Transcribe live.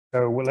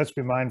So let's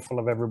be mindful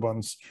of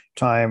everyone's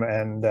time,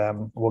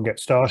 and we'll get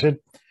started.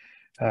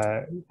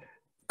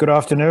 Good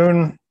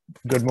afternoon,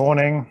 good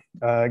morning,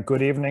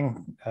 good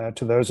evening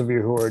to those of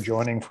you who are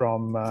joining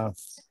from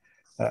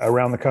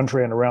around the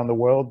country and around the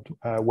world.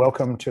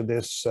 Welcome to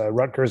this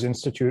Rutgers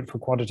Institute for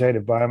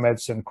Quantitative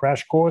Biomedicine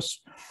crash course.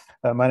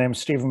 My name is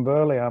Stephen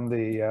Burley. I'm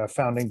the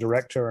founding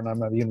director, and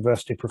I'm a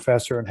university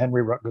professor and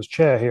Henry Rutgers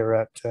chair here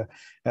at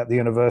the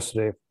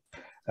university.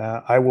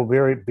 I will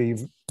be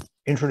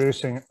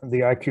introducing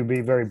the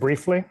IQB very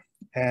briefly,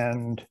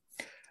 and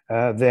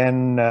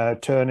then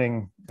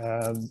turning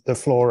the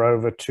floor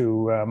over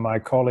to my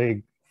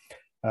colleague,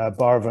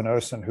 Barr van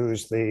Oehsen,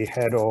 who's the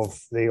head of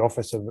the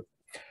Office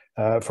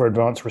for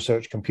Advanced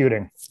Research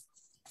Computing.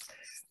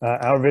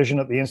 Our vision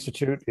at the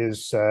Institute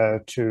is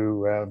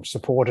to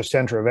support a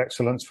center of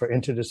excellence for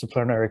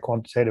interdisciplinary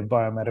quantitative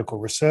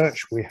biomedical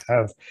research. We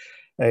have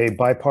a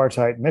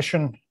bipartite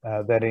mission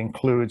that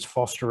includes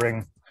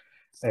fostering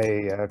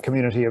a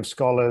community of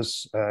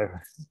scholars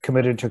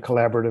committed to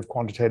collaborative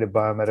quantitative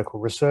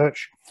biomedical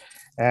research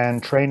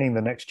and training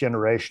the next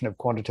generation of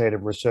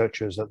quantitative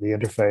researchers at the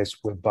interface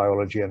with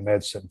biology and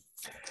medicine.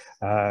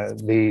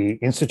 The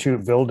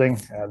Institute building,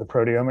 the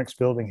proteomics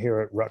building here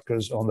at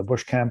Rutgers on the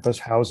Bush campus,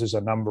 houses a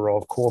number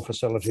of core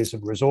facilities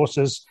and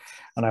resources.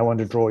 And I want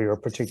to draw your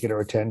particular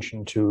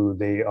attention to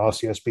the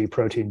RCSB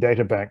Protein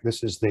Data Bank.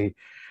 This is the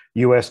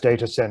US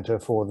data center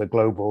for the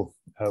global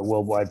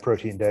worldwide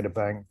protein data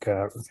bank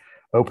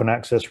open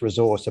access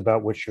resource,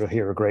 about which you'll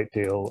hear a great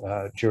deal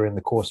during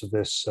the course of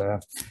this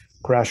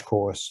crash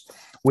course.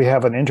 We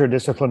have an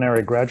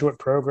interdisciplinary graduate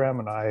program,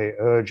 and I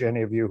urge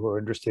any of you who are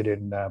interested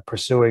in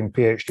pursuing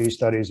PhD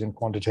studies in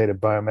quantitative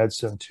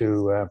biomedicine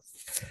to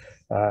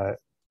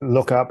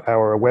look up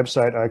our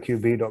website,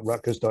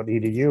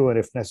 iqb.rutgers.edu, and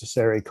if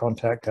necessary,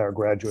 contact our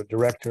graduate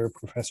director,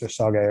 Professor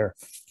Sagar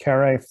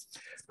Kare,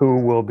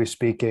 who will be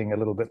speaking a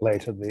little bit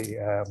later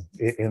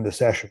in the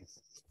session.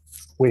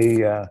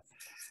 We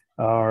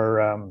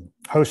are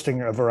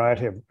hosting a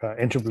variety of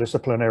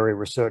interdisciplinary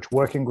research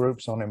working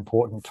groups on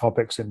important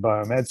topics in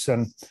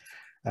biomedicine.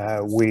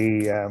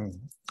 We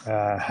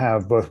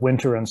have both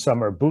winter and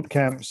summer boot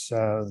camps.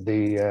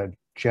 The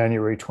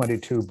January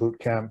 22 boot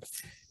camp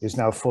is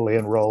now fully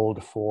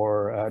enrolled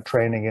for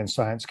training in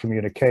science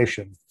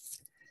communication.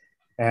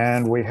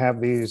 And we have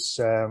these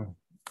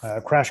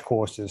crash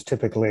courses,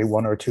 typically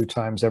 1 or 2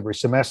 times every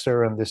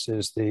semester, and this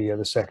is the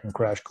second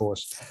crash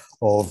course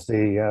of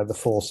the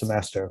fall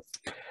semester.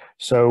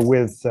 So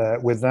with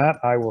that,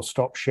 I will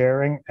stop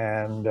sharing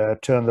and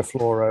turn the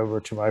floor over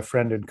to my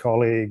friend and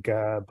colleague,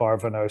 Barr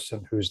van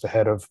Oehsen, who's the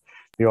head of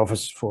the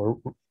Office for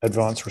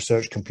Advanced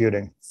Research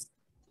Computing.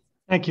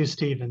 Thank you,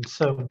 Stephen.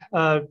 So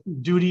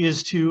duty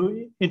is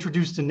to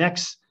introduce the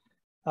next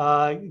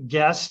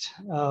guest,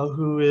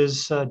 who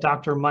is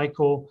Dr.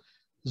 Michael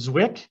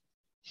Zwick.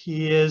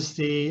 He is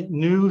the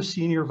new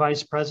Senior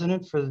Vice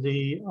President for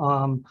the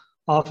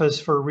Office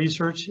for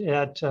Research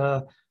at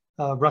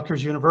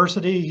Rutgers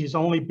University. He's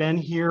only been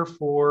here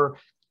for,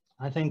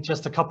 I think,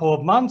 just a couple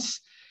of months,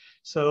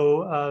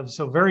 so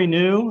very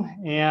new,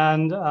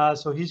 and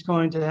so he's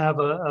going to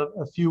have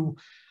a few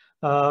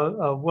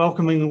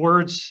welcoming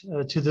words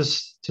to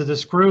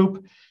this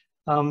group.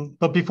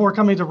 But before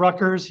coming to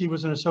Rutgers, he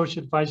was an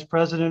Associate Vice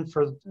President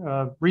for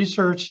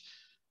Research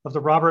of the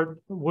Robert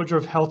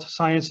Woodruff Health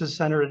Sciences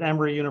Center at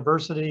Emory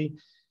University.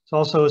 He's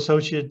also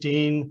Associate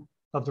Dean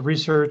of the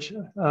Research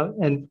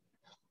and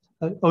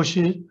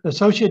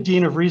Associate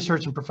Dean of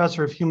Research and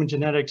Professor of Human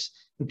Genetics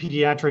and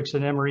Pediatrics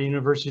at Emory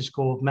University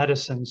School of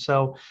Medicine.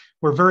 So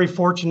we're very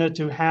fortunate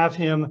to have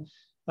him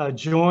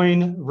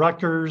join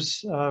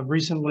Rutgers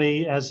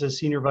recently as the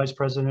Senior Vice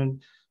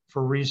President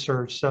for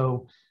Research.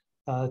 So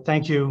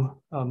thank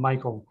you,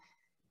 Michael.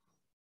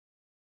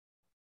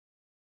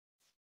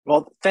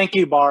 Well, thank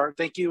you, Barr.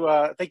 Thank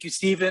you,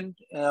 Stephen.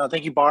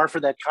 Thank you, Barr, for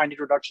that kind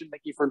introduction.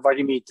 Thank you for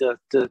inviting me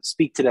to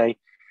speak today.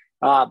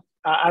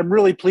 I'm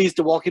really pleased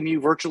to welcome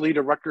you virtually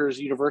to Rutgers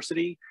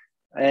University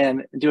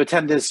and to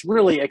attend this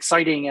really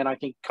exciting and I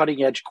think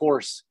cutting edge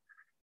course.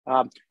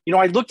 You know,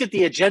 I looked at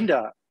the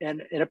agenda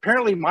and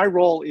apparently my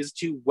role is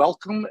to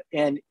welcome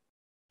and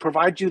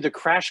provide you the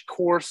crash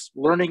course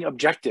learning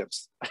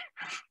objectives,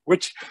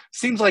 which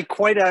seems like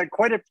quite a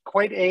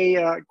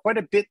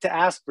bit to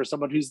ask for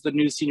someone who's the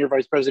new Senior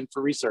Vice President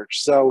for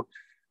Research. So,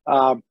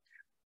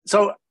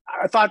 so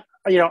I thought,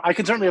 you know, I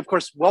can certainly, of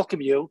course,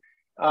 welcome you.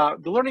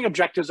 The learning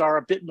objectives are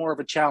a bit more of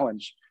a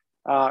challenge.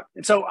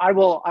 And so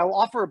I'll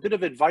offer a bit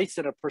of advice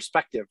and a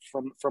perspective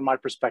from my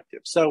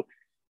perspective. So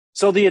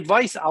the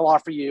advice I'll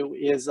offer you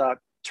is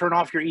turn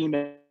off your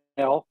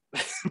email,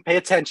 pay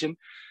attention,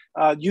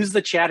 use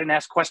the chat and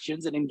ask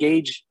questions and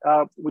engage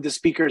with the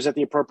speakers at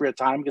the appropriate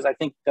time, because I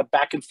think the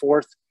back and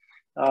forth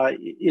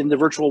in the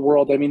virtual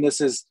world, I mean, this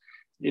is,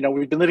 you know,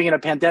 we've been living in a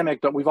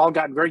pandemic, but we've all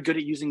gotten very good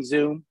at using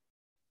Zoom.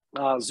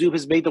 Zoom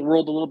has made the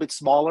world a little bit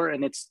smaller,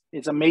 and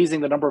it's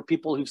amazing the number of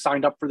people who've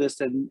signed up for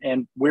this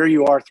and where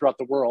you are throughout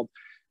the world.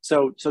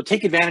 So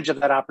take advantage of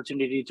that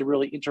opportunity to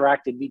really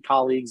interact and meet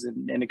colleagues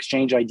and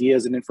exchange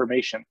ideas and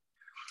information.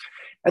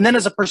 And then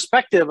as a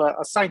perspective,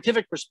 a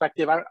scientific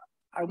perspective,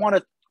 I want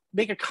to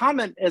make a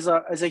comment as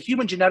a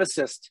human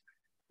geneticist.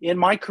 In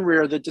my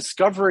career, the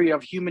discovery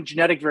of human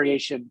genetic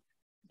variation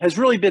has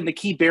really been the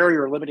key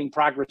barrier limiting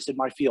progress in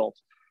my field.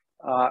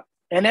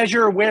 And as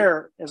you're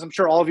aware, as I'm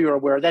sure all of you are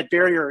aware, that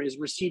barrier is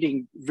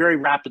receding very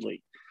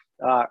rapidly.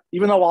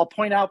 Even though I'll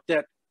point out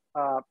that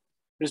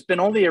there's been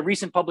only a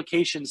recent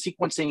publication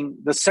sequencing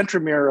the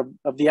centromere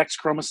of the X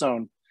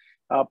chromosome,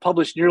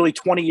 published nearly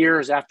 20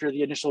 years after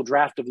the initial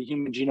draft of the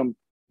human genome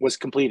was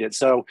completed.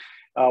 So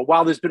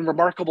while there's been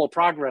remarkable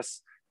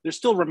progress, there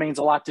still remains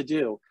a lot to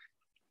do.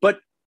 But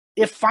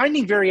if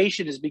finding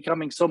variation is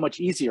becoming so much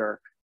easier,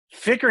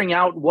 figuring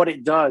out what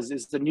it does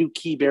is the new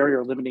key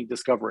barrier limiting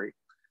discovery.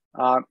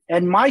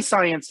 And my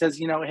science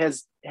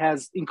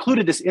has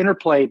included this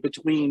interplay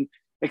between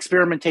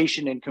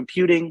experimentation and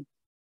computing.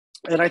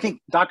 And I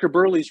think Dr.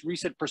 Burley's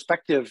recent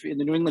perspective in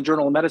the New England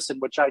Journal of Medicine,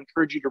 which I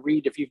encourage you to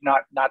read if you've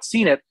not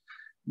seen it,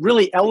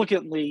 really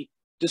elegantly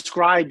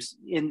describes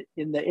in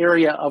the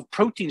area of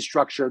protein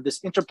structure, this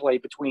interplay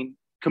between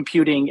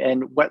computing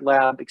and wet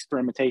lab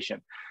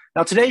experimentation.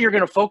 Now, today you're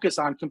going to focus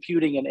on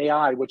computing and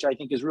AI, which I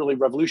think is really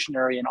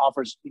revolutionary and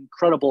offers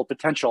incredible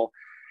potential.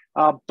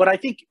 But I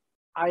think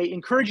I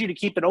encourage you to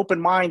keep an open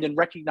mind and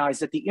recognize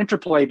that the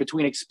interplay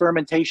between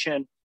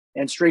experimentation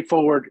and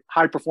straightforward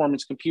high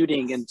performance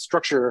computing and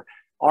structure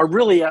are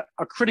really a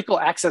critical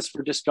access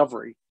for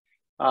discovery.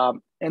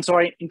 And so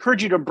I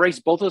encourage you to embrace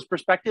both those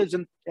perspectives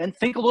and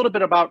think a little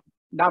bit about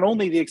not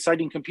only the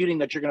exciting computing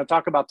that you're going to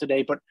talk about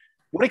today, but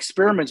what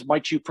experiments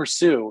might you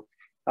pursue?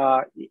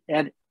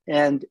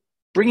 And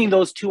bringing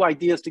those two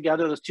ideas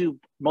together, those two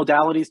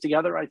modalities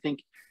together, I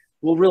think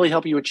will really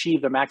help you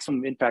achieve the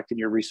maximum impact in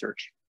your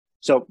research.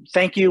 So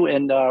thank you,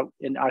 and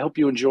I hope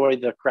you enjoy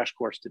the crash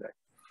course today.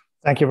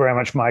 Thank you very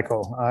much,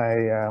 Michael.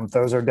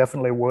 Those are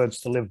definitely words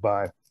to live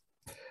by.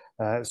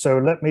 So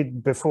let me,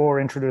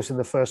 before introducing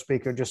the first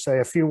speaker, just say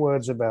a few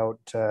words about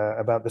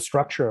the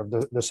structure of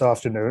this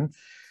afternoon.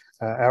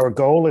 Our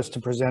goal is to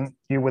present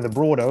you with a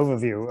broad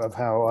overview of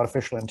how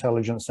artificial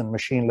intelligence and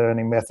machine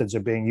learning methods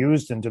are being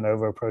used in de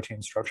novo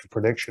protein structure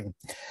prediction.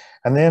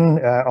 And then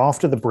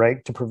after the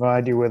break, to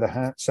provide you with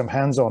some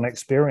hands-on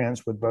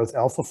experience with both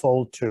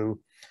AlphaFold 2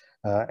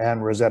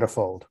 and Rosetta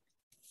Fold.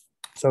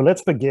 So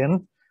let's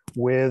begin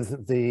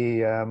with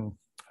the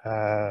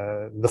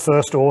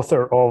first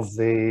author of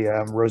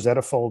the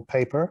Rosetta Fold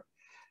paper,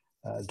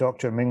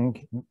 Dr.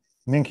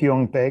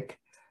 Minkyung Baek,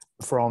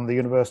 from the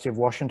University of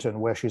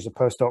Washington, where she's a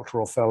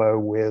postdoctoral fellow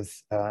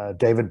with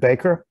David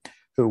Baker,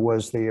 who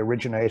was the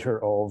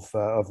originator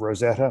of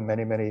Rosetta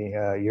many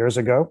years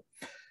ago.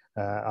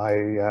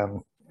 I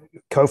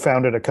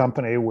co-founded a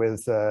company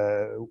with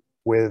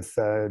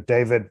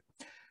David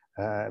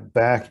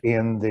back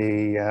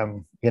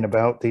in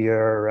about the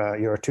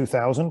year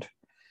 2000,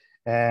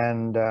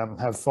 and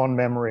have fond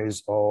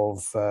memories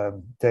of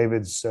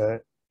David's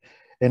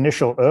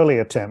initial early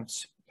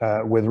attempts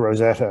with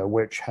Rosetta,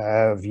 which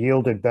have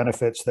yielded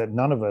benefits that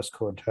none of us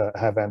could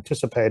have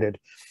anticipated,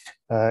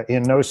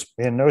 in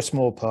no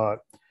small part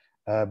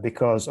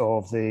because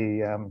of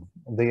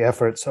the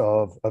efforts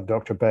of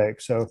Dr.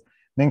 Baek. So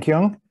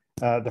Minkyung,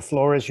 the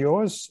floor is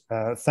yours.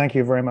 Thank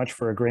you very much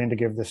for agreeing to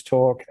give this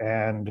talk,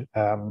 and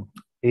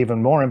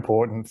even more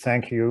important,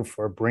 thank you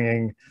for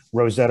bringing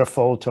Rosetta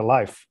Fold to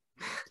life.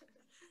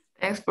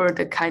 Thanks for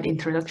the kind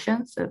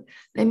introduction. So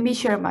let me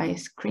share my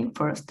screen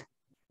first.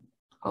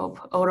 Hope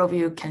all of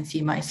you can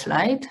see my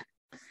slide.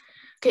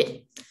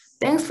 Okay,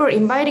 thanks for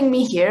inviting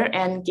me here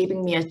and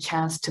giving me a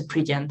chance to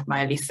present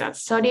my research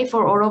study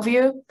for all of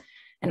you.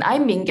 And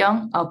I'm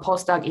Minkyung, a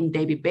postdoc in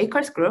David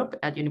Baker's group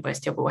at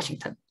University of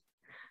Washington.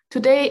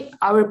 Today,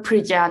 I will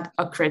present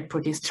accurate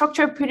protein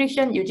structure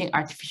prediction using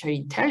artificial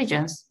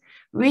intelligence,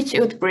 which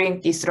would bring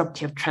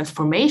disruptive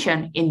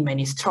transformation in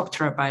many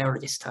structural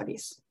biology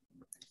studies.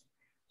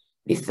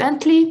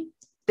 Recently,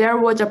 there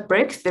was a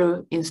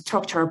breakthrough in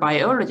structural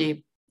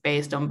biology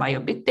based on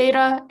biobig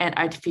data and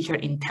artificial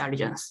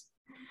intelligence.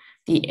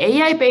 The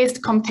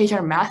AI-based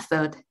computational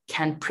method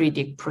can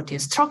predict protein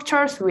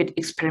structures with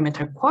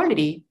experimental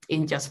quality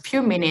in just a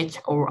few minutes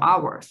or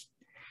hours.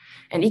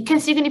 And it can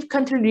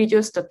significantly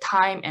reduce the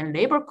time and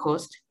labor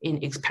cost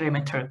in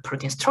experimental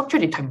protein structure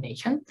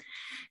determination.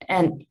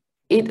 And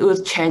it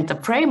will change the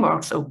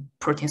frameworks of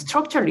protein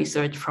structure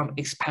research from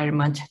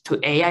experiment to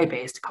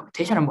AI-based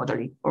computational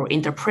modeling, or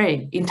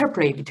interplay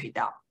between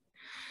them.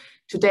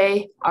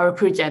 Today, I will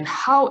present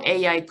how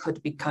AI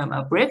could become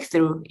a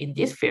breakthrough in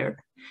this field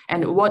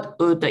and what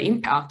would the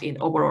impact in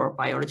overall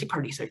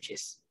biological research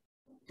is.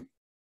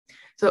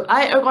 So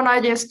I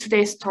organized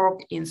today's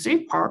talk in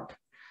 3 parts.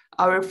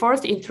 I will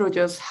first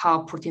introduce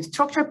how protein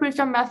structure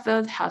prediction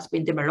method has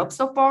been developed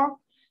so far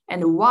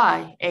and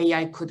why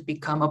AI could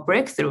become a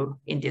breakthrough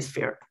in this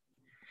field.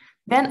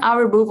 Then I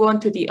will move on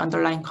to the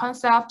underlying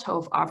concept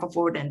of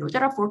AlphaFold and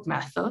Rosetta Fold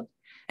method,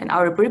 and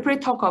I will briefly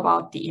talk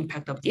about the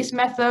impact of this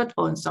method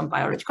on some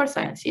biological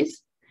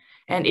sciences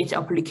and its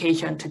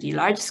application to the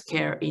large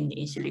scale in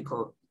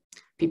silico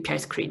PPI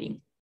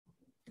screening.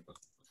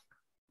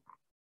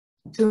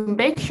 To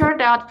make sure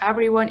that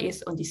everyone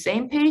is on the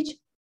same page,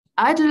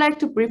 I'd like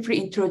to briefly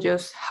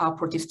introduce how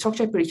protein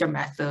structure prediction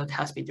method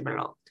has been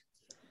developed.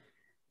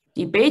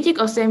 The basic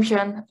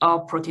assumption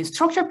of protein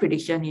structure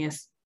prediction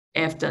is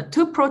if the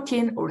two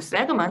protein or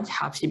segments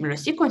have similar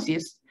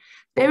sequences,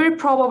 they will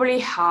probably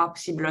have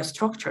similar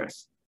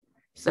structures.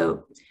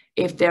 So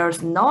if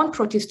there's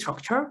non-protein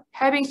structure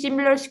having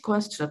similar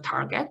sequence to the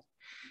target,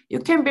 you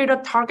can build a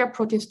target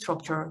protein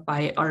structure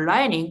by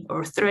aligning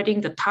or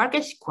threading the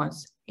target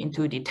sequence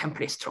into the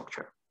template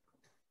structure.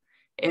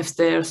 If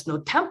there's no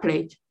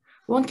template,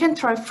 one can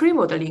try free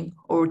modeling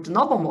or de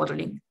novo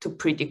modeling to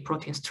predict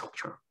protein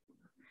structure.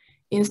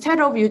 Instead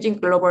of using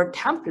global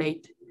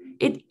template,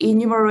 it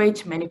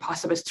enumerates many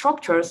possible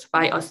structures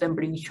by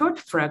assembling short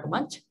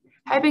fragments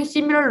having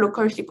similar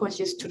local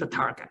sequences to the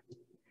target.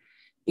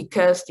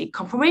 Because the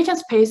conformation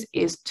space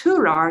is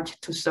too large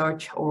to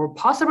search all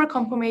possible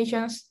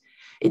conformations,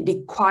 it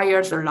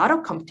requires a lot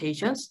of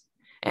computations,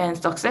 and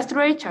success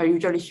rates are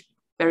usually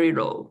very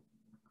low.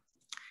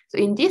 So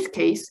in this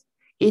case,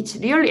 it's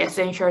really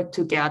essential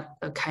to get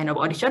a kind of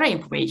additional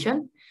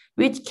information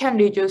which can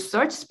reduce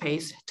search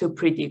space to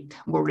predict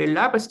more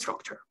reliable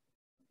structure.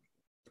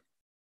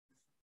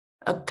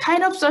 A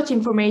kind of such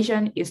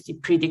information is the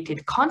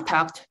predicted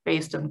contact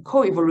based on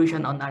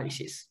co-evolution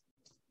analysis.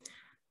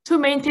 To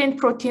maintain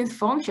protein's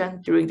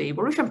function during the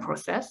evolution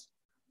process,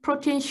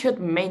 protein should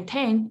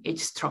maintain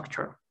its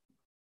structure.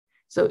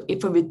 So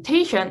if a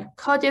mutation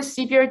causes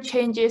severe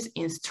changes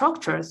in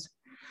structures,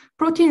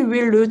 protein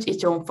will lose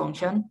its own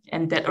function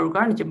and that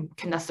organism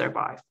cannot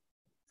survive.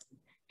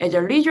 As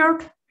a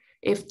result,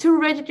 if two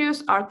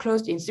residues are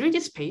close in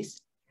 3D space,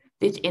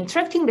 these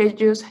interacting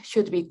residues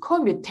should be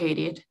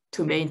co-mutated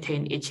to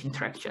maintain each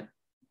interaction.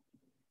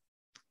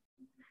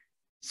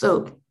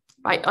 So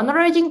by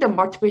analyzing the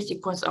multiple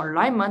sequence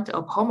alignment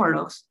of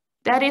homologs,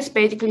 that is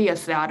basically a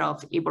set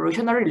of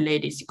evolutionary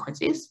related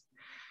sequences,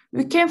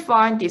 we can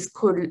find these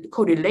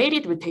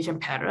correlated mutation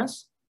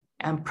patterns,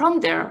 and from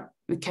there,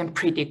 we can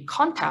predict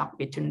contact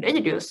between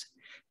residues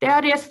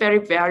that is very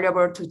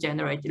valuable to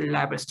generate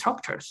reliable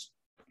structures.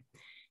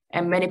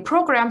 And many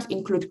programs,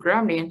 include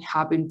Gremlin,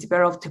 have been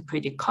developed to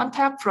predict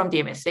contact from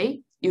the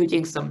MSA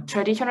using some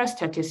traditional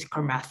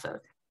statistical method.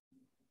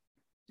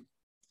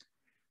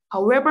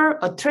 However,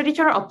 a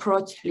traditional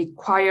approach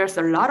requires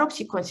a lot of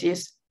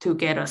sequences to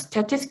get a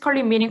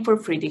statistically meaningful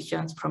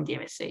predictions from the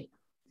MSA.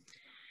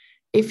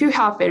 If you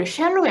have very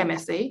shallow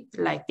MSA,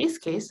 like this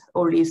case,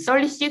 only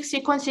 36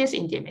 sequences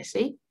in the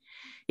MSA,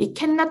 it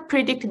cannot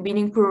predict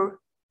meaningful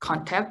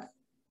contact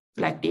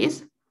like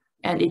this,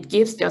 and it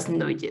gives just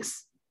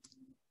noises.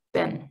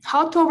 Then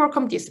how to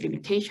overcome this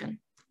limitation?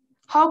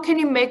 How can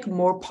you make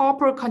more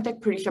powerful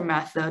contact prediction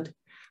method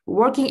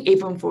working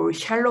even for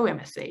shallow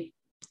MSA?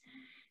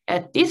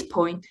 At this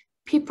point,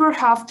 people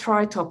have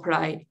tried to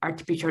apply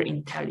artificial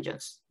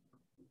intelligence.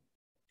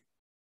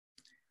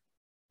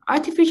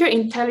 Artificial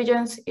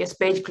intelligence is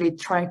basically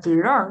trying to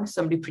learn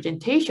some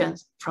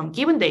representations from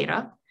given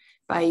data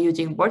by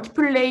using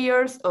multiple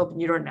layers of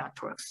neural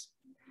networks.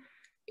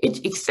 It's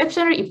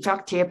exceptionally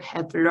effective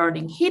at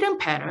learning hidden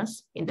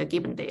patterns in the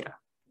given data.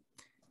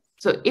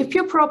 So if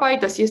you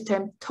provide the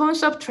system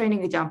tons of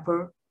training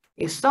examples,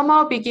 it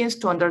somehow begins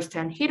to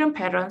understand hidden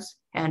patterns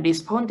and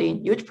respond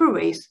in useful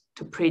ways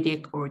to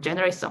predict or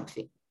generate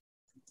something.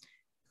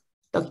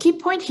 The key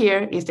point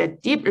here is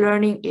that deep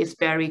learning is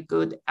very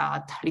good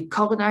at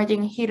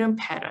recognizing hidden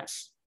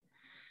patterns.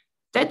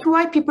 That's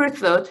why people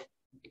thought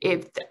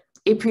if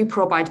we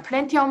provide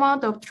plenty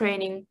amount of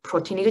training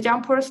protein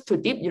examples to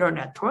deep neural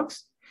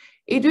networks,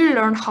 it will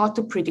learn how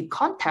to predict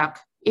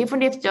contact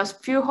even if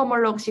just few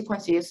homolog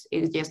sequences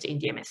exist in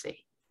the MSA.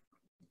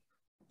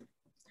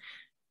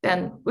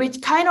 Then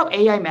which kind of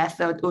AI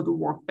method would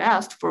work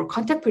best for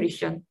contact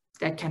prediction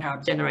that can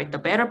help generate the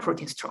better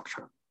protein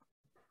structure?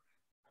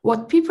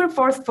 What people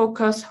first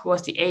focused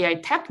was the AI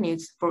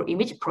techniques for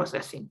image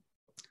processing.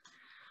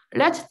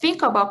 Let's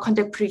think about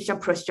contact prediction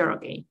procedure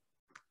again.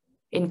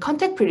 In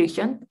contact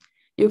prediction,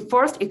 you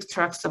first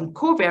extract some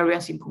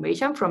covariance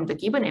information from the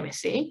given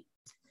MSA,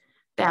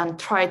 then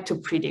try to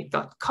predict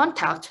the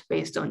contact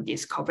based on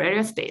this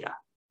covariance data.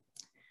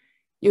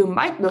 You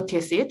might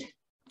notice it.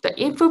 The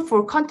input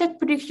for contact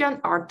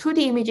prediction are 2D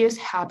images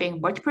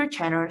having multiple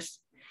channels,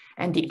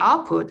 and the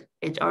output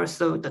is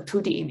also the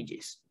 2D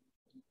images.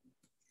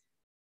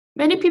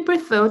 Many people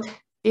thought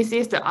this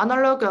is the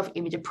analog of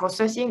image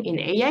processing in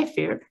AI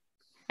field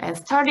and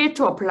started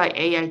to apply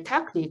AI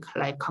technique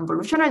like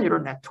convolutional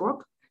neural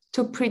network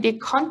to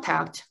predict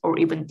contact or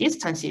even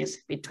distances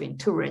between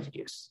two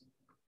residues.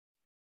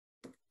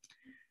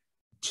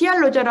 Tia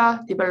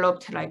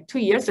developed like 2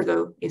 years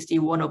ago is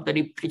one of the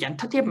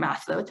representative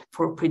method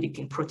for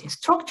predicting protein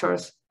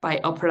structures by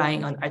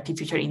applying an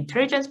artificial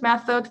intelligence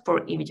method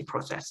for image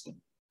processing.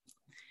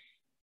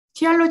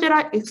 Tia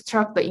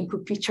extract the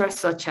input features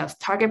such as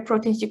target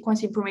protein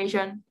sequence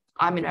information,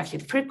 amino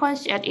acid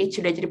frequency at each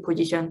residue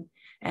position,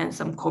 and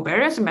some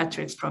covariance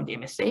metrics from the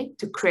MSA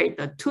to create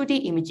a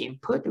 2D image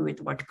input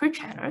with multiple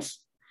channels.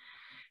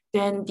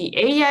 Then the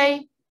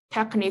AI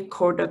technique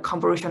called the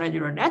convolutional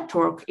neural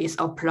network is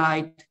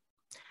applied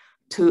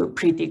to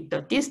predict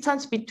the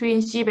distance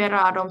between C-beta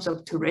atoms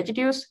of two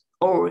residues,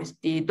 or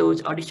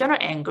those additional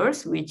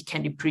angles which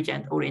can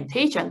represent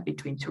orientation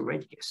between two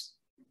residues.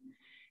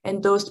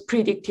 And those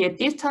predicted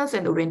distance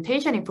and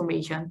orientation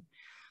information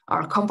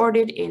are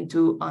converted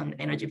into an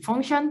energy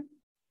function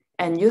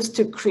and used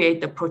to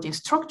create the protein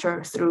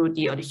structure through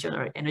the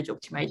additional energy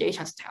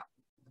optimization step.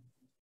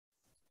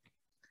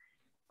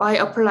 By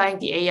applying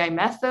the AI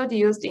method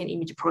used in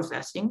image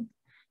processing,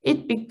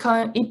 it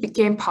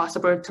became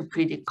possible to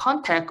predict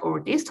contact or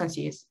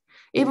distances,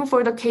 even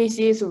for the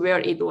cases where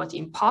it was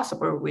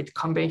impossible with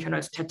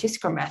conventional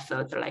statistical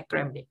methods like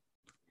Gremlin.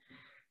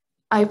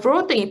 I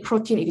brought the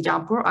protein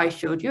example I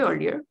showed you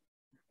earlier,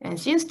 and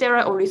since there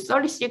are only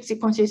 36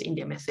 sequences in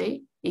the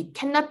MSA, it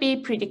cannot be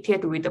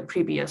predicted with the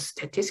previous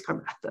statistical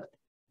method.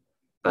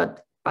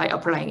 But by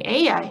applying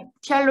AI,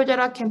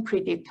 TR-Rojava can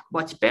predict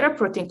much better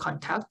protein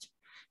contact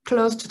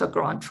close to the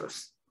ground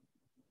truth.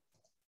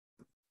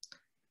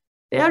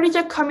 There is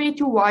a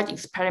community-wide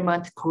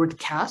experiment called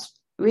CASP,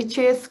 which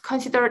is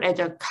considered as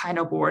a kind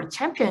of world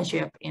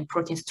championship in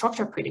protein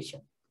structure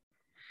prediction.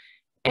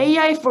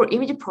 AI for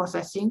image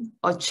processing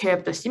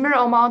achieved a similar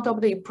amount of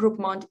the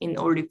improvement in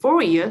only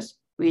 4 years,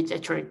 which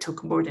actually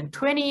took more than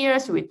 20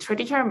 years with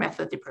traditional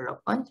method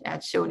development,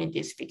 as shown in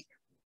this figure.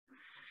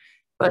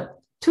 But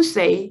to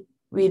say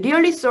we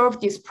really solve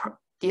this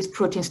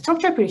protein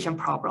structure prediction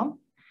problem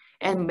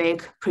and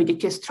make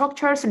predicted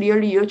structures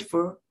really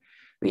useful,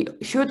 we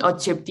should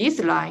achieve this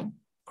line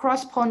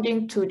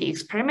corresponding to the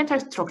experimental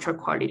structure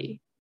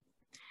quality.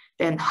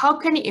 Then how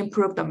can we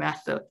improve the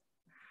method?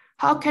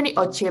 How can we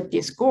achieve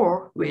this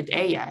goal with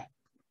AI?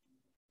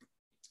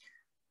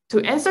 To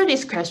answer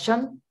this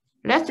question,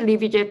 let's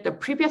revisit the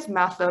previous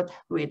method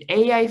with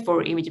AI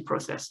for image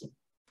processing.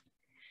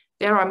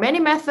 There are many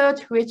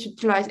methods which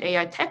utilize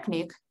AI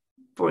technique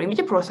for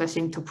image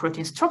processing to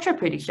protein structure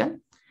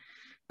prediction,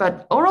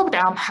 but all of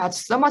them had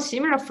somewhat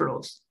similar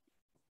flaws.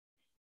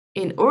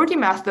 In all the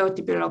methods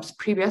developed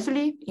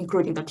previously,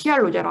 including the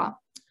TR-Rojava,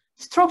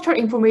 structure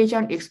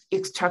information is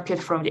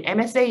extracted from the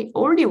MSA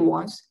only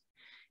once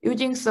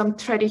using some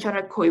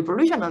traditional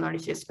co-evolution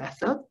analysis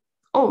method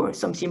or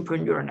some simple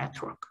neural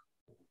network.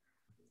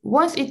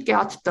 Once it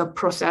gets the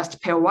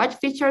processed pairwise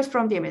features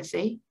from the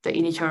MSA, the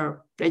initial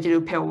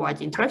residue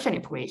pairwise interaction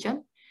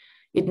information,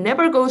 it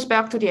never goes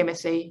back to the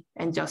MSA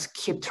and just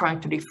keep trying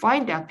to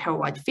refine that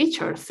pairwise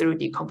feature through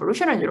the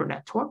convolutional neural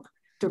network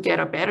to get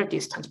a better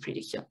distance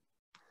prediction.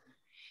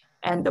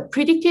 And the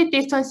predicted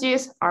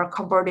distances are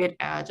converted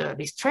as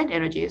restraint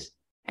energies,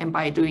 and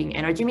by doing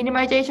energy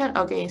minimization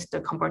against the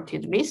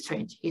converted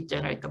restraint, it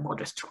generates the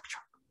model structure.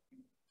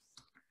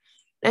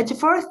 Let's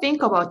first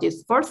think about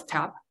this first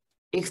step,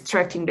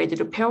 extracting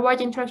residue pairwise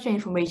interaction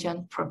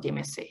information from the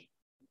MSA.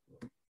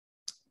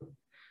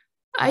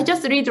 I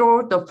just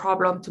redraw the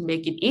problem to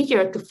make it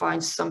easier to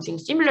find something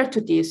similar to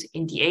this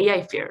in the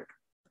AI field.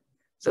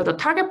 So the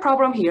target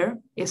problem here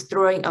is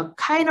drawing a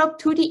kind of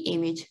 2D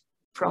image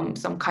from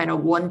some kind of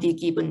 1D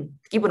given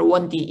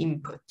 1D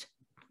input.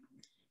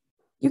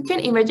 You can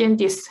imagine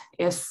this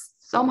as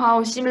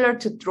somehow similar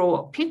to draw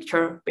a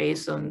picture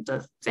based on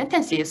the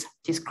sentences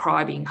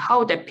describing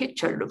how that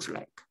picture looks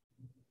like.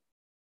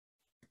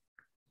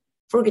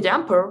 For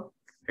example,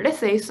 let's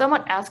say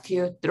someone asks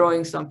you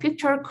drawing some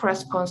picture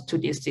corresponds to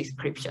this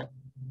description.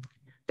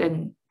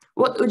 Then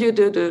what would you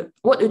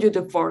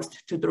do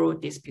first to draw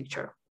this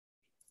picture?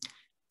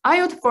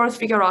 I would first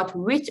figure out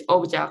which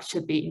object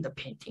should be in the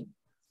painting.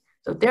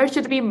 So there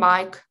should be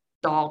Mike,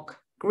 dog,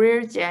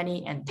 grill,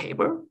 Jenny, and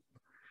table.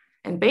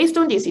 And based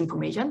on this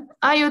information,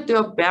 I would do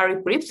a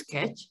very brief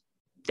sketch.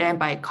 Then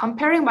by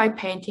comparing my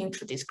painting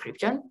to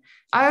description,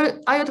 I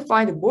would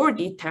find more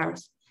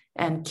details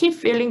and keep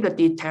filling the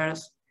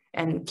details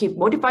and keep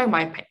modifying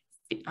my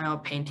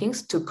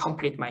paintings to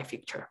complete my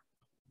picture.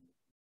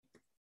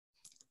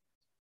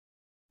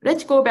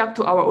 Let's go back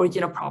to our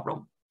original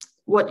problem.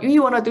 What we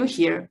want to do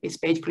here is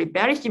basically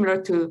very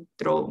similar to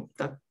draw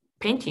the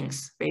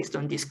paintings based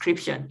on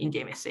description in the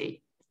MSA.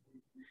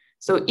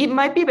 So it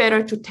might be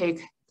better to take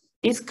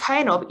this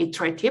kind of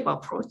iterative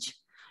approach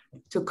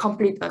to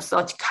complete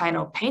such kind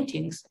of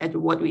paintings as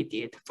what we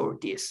did for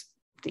this,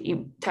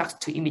 the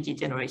text to image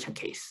generation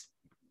case.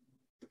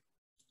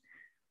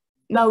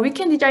 Now we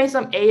can design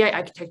some AI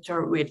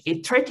architecture with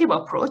iterative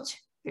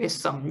approach with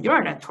some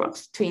neural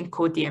networks to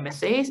encode the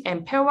MSAs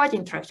and pairwise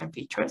interaction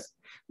features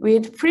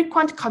with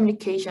frequent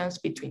communications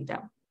between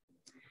them.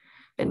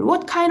 And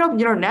what kind of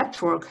neural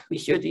network we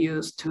should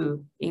use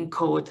to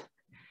encode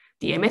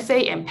the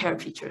MSA and pair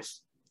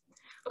features?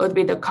 Would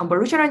be the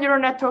convolutional neural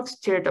network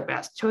still the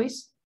best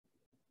choice?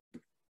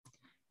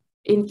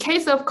 In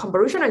case of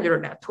convolutional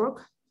neural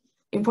network,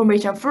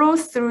 information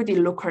flows through the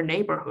local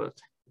neighborhood.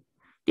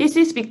 This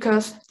is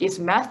because this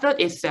method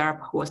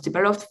itself was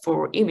developed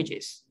for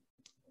images.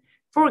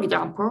 For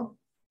example,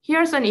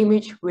 here's an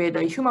image with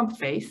a human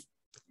face,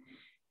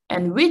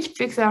 and which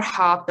pixel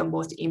have the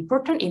most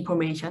important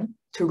information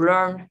to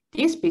learn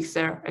this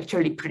pixel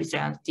actually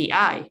presents the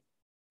eye.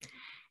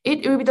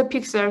 it will be the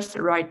pixels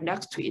right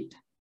next to it.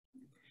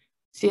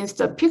 Since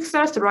the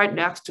pixels right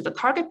next to the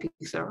target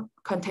pixel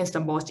contains the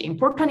most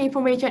important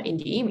information in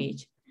the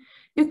image,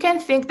 you can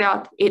think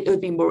that it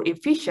would be more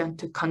efficient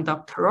to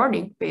conduct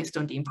learning based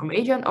on the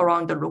information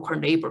around the local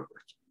neighborhood,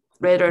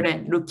 rather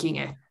than looking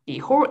at the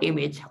whole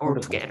image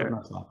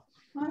altogether.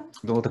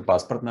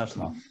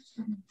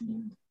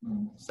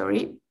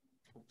 Sorry.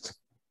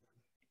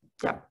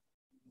 Yeah.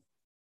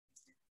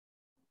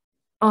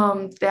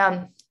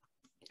 Then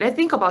let's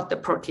think about the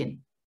protein.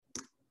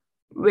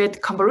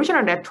 With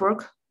convolutional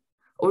network,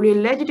 only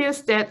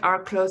residues that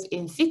are close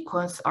in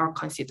sequence are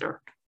considered.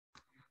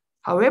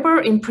 However,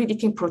 in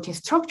predicting protein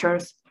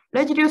structures,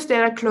 residues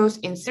that are close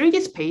in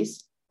 3D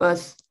space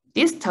but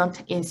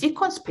distant in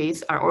sequence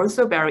space are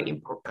also very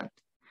important.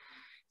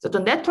 So the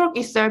network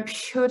itself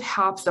should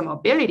have some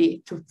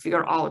ability to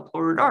figure out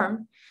or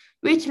learn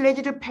which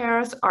residue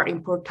pairs are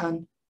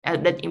important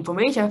and that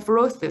information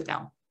flows through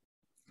them.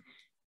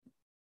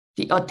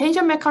 The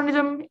attention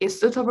mechanism is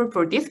suitable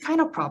for this kind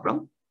of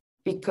problem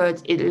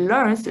because it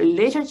learns the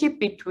relationship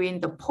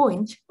between the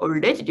points or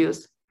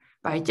residues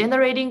by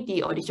generating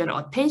the additional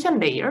attention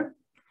layer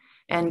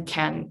and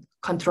can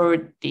control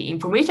the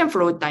information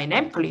flow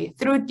dynamically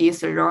through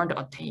these learned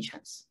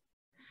attentions.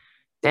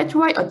 That's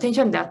why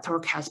attention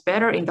network has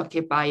better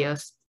inductive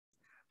bias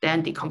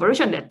than the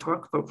convolution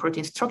network for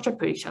protein structure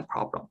prediction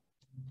problem.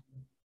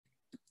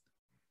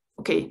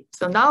 Okay,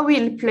 so now we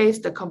replace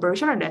the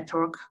convolutional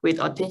network with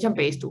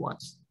attention-based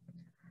ones.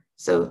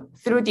 So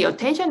through the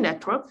attention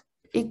network,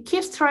 it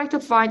keeps trying to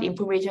find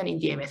information in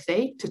the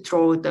MSA to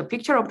draw the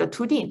picture of the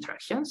 2D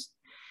interactions,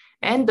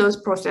 and those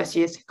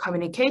processes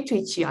communicate to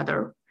each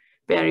other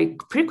very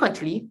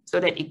frequently so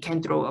that it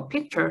can draw a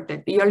picture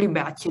that really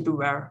matches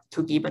well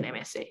to given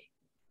MSA.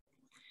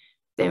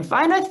 Then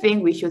final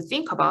thing we should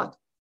think about,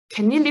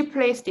 can we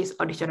replace this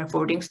additional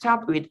folding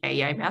step with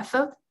AI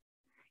method?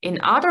 In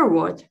other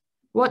words,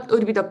 what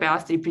would be the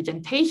best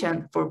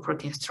representation for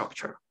protein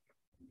structure?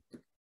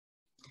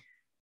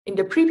 In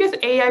the previous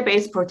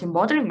AI-based protein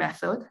modeling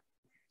method,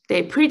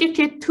 they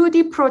predicted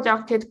 2D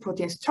projected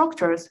protein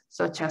structures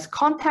such as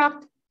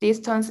contact,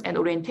 distance, and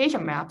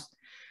orientation maps,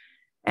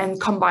 and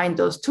combined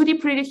those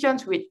 2D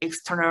predictions with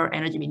external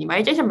energy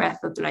minimization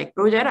methods like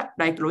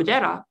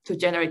Rosetta to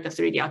generate the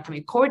 3D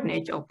atomic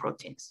coordinates of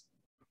proteins.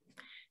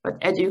 But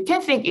as you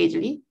can think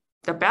easily,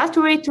 the best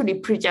way to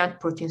represent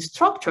protein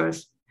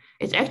structures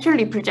is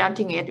actually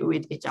representing it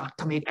with its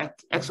atomic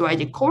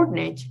XYZ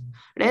coordinates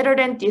rather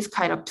than this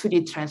kind of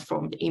 2D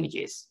transformed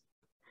images.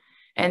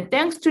 And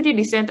thanks to the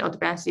recent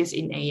advances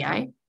in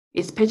AI,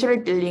 especially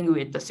dealing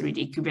with the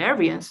 3D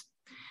equivariance,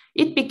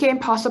 it became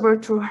possible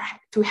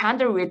to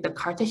handle with the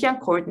Cartesian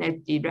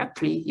coordinate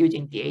directly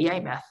using the AI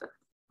method.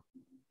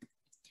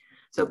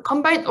 So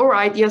combine all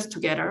ideas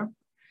together,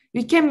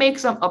 we can make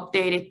some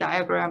updated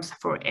diagrams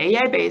for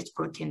AI-based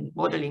protein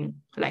modeling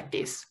like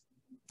this.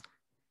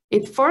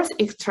 It first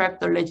extracts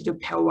the residue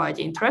pairwise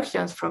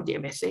interactions from the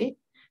MSA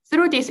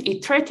through these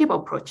iterative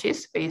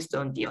approaches based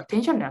on the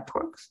attention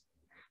networks,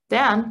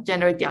 then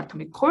generate the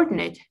atomic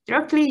coordinate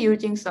directly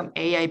using some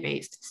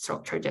AI-based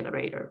structure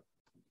generator.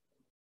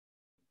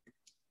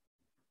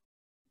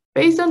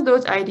 Based on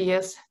those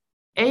ideas,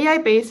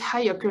 AI-based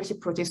high-accuracy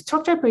protein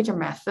structure prediction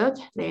methods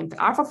named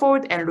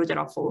AlphaFold and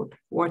RosettaFold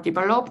were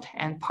developed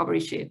and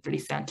published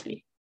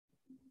recently.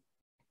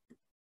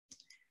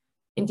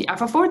 In the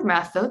AlphaFold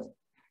method,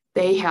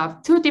 they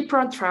have two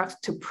different tracks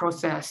to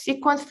process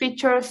sequence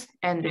features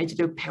and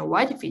residue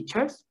pairwise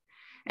features,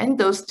 and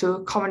those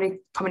two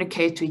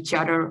communicate to each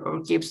other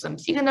or give some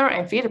signal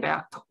and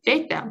feedback to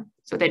update them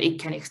so that it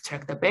can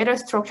extract the better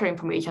structure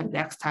information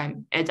next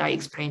time, as I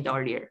explained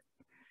earlier.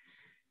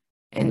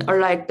 And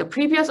unlike the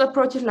previous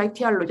approaches like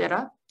TR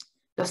Rosetta,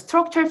 the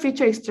structure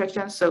feature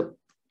extraction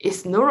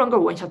is no longer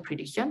one-shot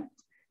prediction.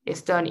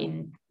 It's done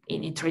in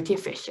iterative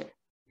fashion.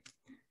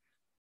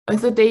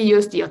 Also, they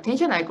use the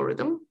attention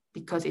algorithm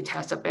because it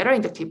has a better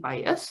inductive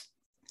bias.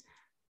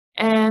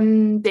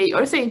 And they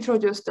also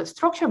introduced the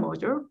structure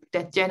module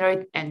that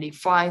generates and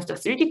defines the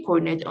 3D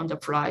coordinate on the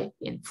fly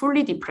in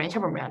fully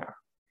differentiable manner.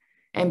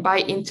 And by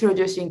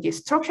introducing this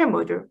structure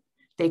module,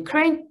 they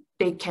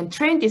can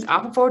train this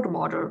AlphaFold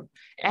model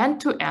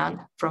end-to-end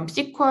from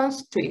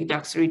sequence to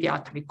exact 3D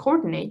atomic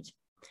coordinates.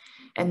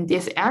 And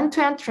this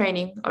end-to-end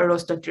training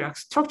allows the direct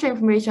structure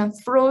information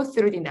flow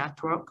through the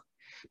network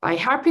by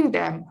helping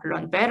them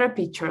learn better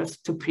pictures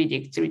to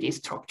predict 3D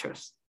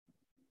structures.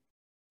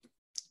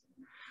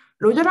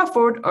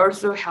 RosettaFold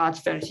also has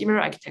very similar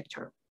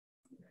architecture.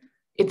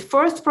 It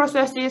first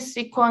processes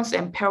sequence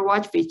and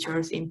pairwise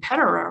features in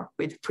parallel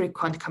with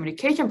frequent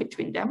communication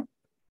between them.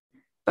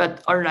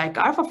 But unlike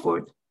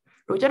AlphaFold,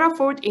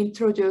 RosettaFold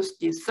introduced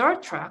the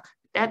third track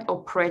that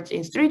operates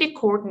in 3D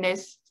coordinate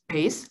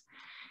space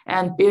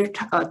and built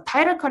a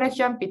tighter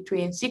connection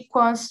between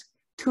sequence,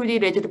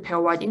 2D residue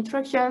pairwise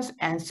interactions,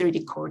 and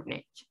 3D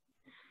coordinates.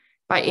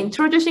 By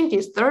introducing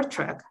this third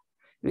track,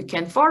 we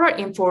can further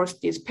enforce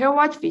these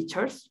pairwise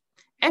features,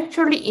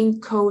 actually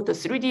encode the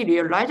 3D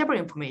realizable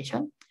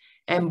information,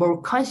 and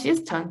more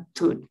consistent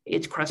to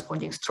its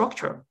corresponding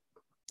structure.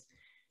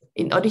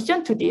 In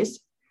addition to this,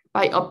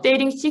 by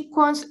updating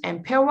sequence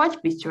and pairwise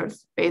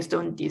features based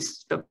on the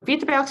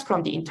feedbacks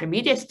from the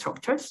intermediate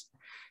structures,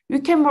 we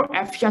can more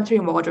efficiently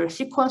model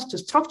sequence to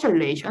structure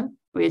relation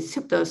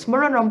with the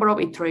smaller number of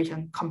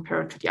iterations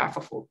compared to the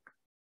AlphaFold.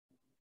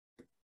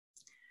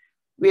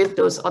 With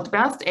those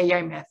advanced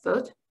AI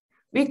methods,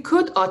 we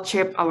could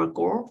achieve our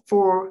goal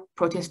for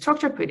protein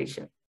structure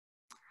prediction.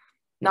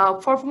 Now,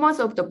 performance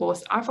of the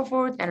both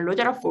AlphaFold and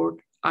RugerFold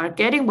are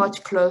getting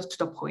much close to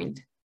the point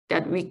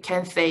that we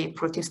can say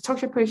protein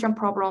structure prediction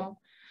problem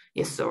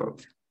is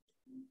solved.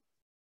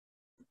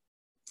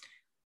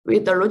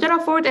 With the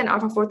RugerFold and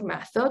AlphaFold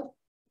method,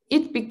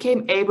 it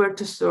became able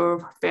to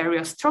solve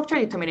various structure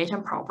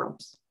determination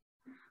problems.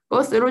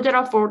 Both the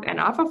RugerFold and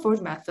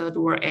AlphaFold method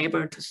were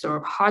able to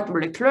solve hard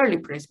molecular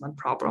replacement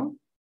problem.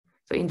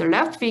 So in the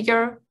left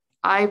figure,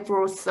 I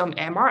brought some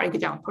MR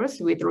examples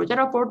with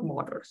RugerFold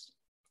models.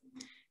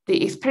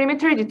 The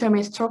experimentally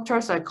determined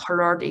structures are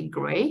colored in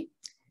gray,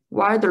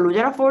 while the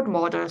RugerFold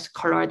models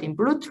colored in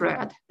blue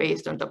thread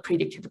based on the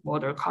predicted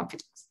model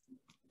confidence.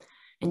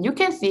 And you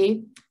can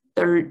see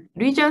the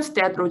regions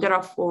that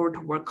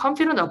RugerFold were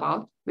confident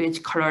about,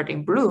 which colored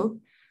in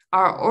blue,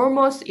 are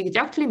almost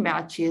exactly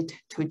matched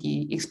to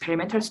the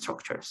experimental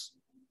structures.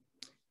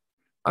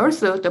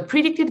 Also, the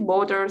predicted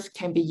models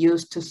can be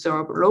used to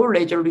solve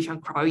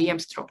low-resolution cryo-EM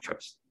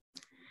structures.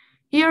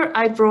 Here,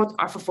 I brought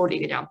AlphaFold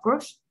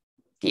examples.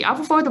 The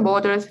AlphaFold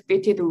models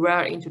fitted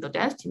well into the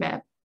density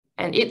map,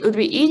 and it would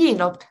be easy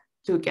enough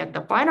to get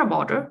the final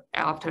model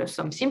after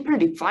some simple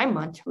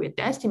refinement with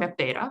density map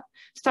data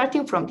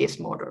starting from this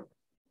model.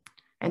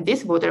 And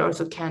this model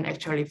also can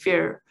actually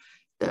fill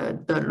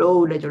the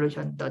low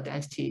resolution, the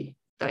density,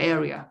 the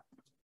area.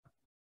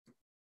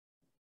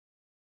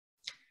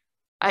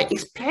 I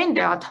explained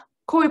that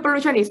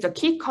co-evolution is the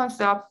key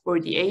concept for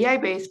the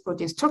AI-based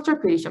protein structure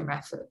prediction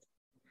method.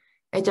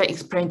 As I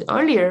explained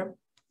earlier,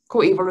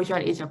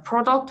 co-evolution is a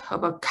product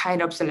of a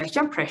kind of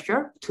selection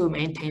pressure to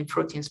maintain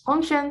protein's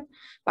function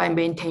by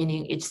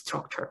maintaining its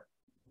structure.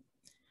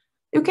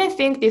 You can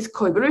think this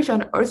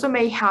co-evolution also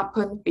may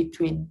happen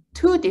between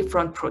two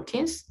different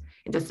proteins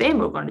in the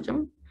same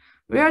organism,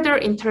 where their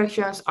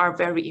interactions are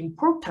very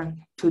important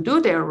to do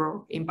their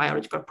role in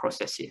biological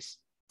processes.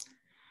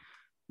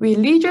 We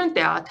reasoned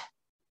that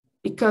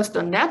because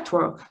the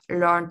network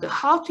learned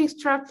how to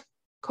extract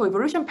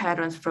co-evolution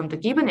patterns from the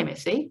given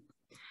MSA,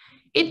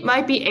 it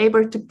might be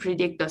able to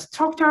predict the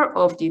structure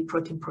of the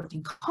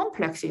protein-protein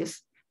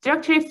complexes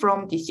directly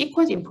from the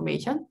sequence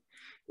information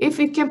if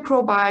we can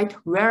provide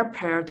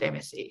well-paired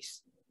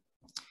MSAs.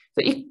 So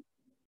it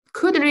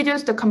could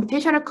reduce the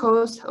computational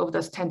cost of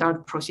the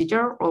standard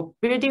procedure of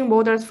building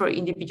models for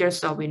individual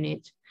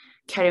subunits,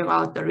 carrying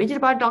out the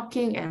rigid body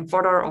docking and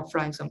further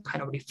applying some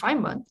kind of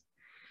refinement.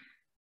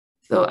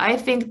 So I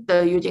think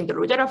using the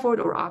RugerFold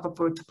or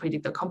AlphaFold to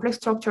predict the complex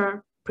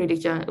structure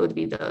prediction would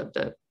be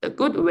the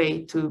good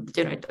way to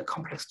generate the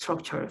complex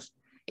structures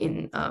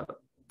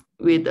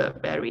with a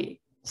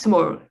very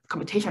small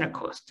computational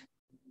cost.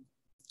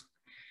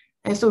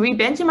 And so we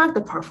benchmark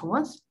the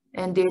performance,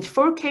 and these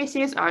 4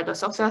 cases are the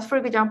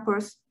successful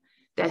examples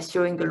that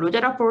showing the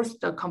RugerFold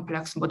the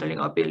complex modeling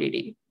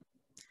ability.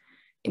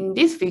 In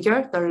this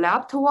figure, the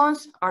left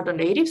ones are the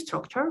native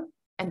structure,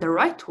 and the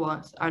right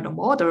ones are the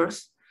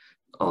models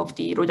of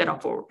the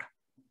RugerFold.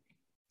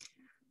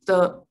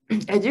 So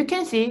as you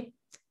can see,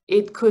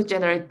 it could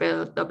generate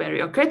the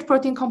very accurate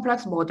protein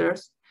complex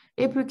models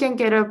if we can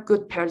get a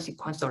good pair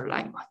sequence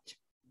alignment.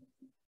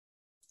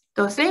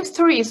 The same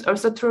story is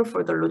also true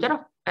for the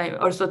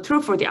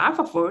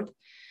AlphaFold,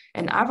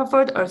 and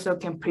AlphaFold also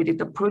can predict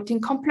the protein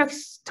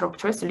complex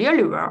structures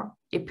really well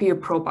if you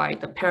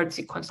provide the paired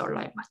sequence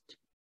alignment.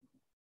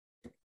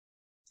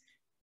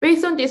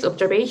 Based on this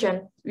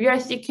observation, we are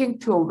seeking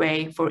to a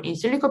way for in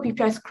silico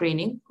PPI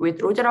screening with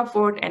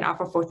RugerFold and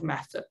AlphaFold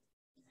method.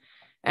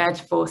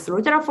 As both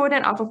RugerFold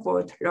and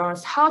AlphaFold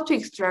learns how to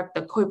extract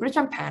the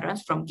co-evolution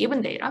patterns from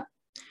given data,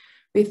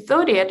 we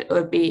thought it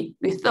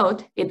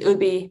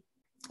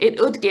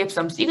would give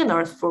some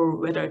signals for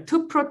whether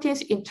 2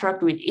 proteins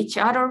interact with each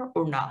other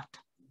or not.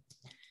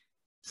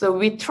 So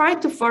we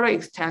tried to further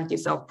extend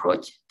this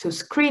approach to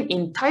screen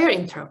entire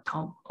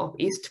interactome of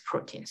yeast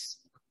proteins.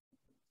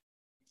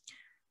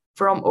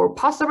 From all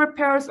possible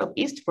pairs of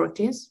yeast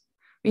proteins,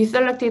 we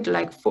selected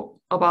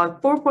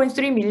about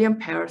 4.3 million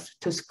pairs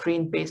to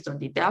screen based on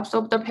the depth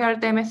of the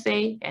paired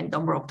MSA and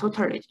number of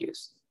total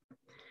residues.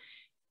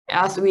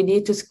 As we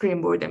need to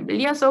screen more than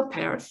millions of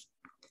pairs,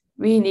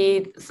 we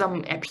need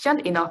some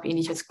efficient enough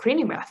initial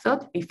screening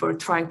method before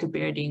trying to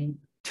build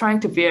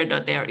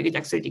their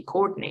exact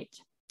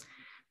coordinates.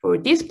 For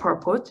this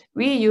purpose,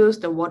 we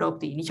used one of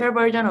the initial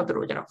version of the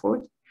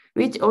RugerFold,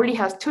 which only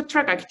has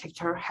 2-track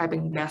architecture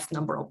having less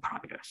number of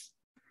parameters.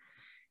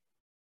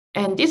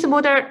 And this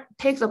model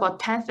takes about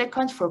 10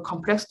 seconds for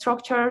complex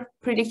structure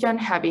prediction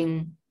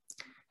having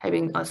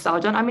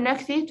 1,000 amino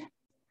acids.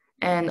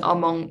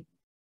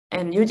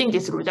 And using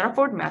this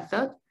RugerFold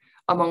method,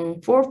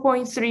 among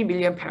 4.3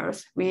 million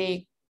pairs,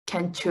 we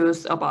can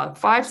choose about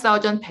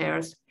 5,000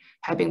 pairs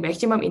having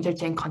maximum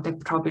interchain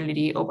contact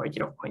probability over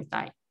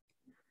 0.9.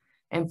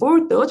 And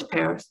for those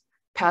pairs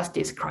pass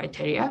this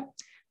criteria,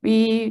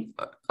 we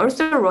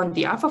also run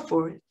the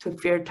AlphaFold to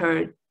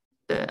filter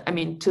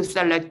to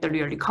select the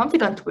really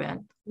confident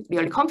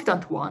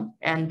one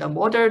and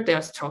model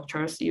their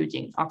structures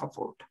using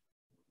AlphaFold.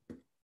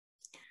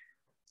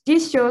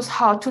 This shows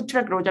how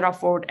two-track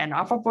Rutgers and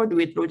AlphaFold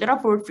with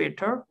Rutgers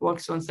filter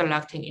works on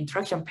selecting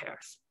interaction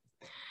pairs.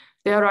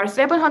 There are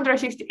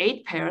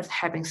 768 pairs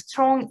having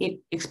strong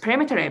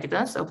experimental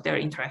evidence of their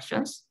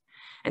interactions,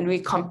 and we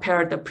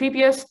compare the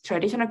previous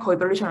traditional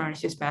coevolution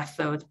analysis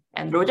method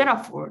and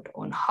Rutgers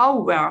on how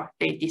well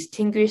they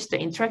distinguish the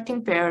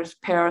interacting pairs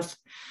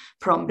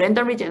from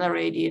randomly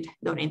generated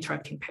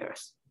non-interacting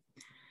pairs.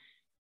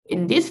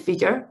 In this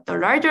figure, the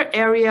larger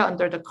area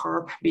under the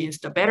curve means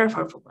the better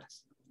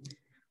performance.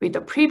 With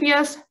the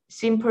previous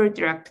simple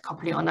direct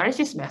coupling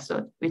analysis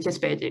method, which is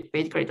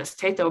basically the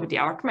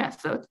state-of-the-art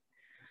method,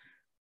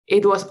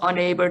 it was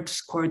unable to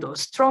score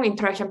those strong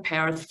interaction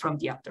pairs from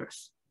the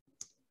others.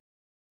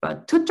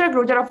 But two-track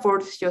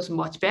Rutgers shows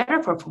much better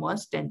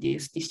performance than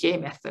this DCA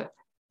method.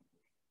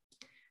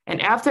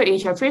 And after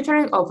initial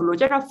filtering of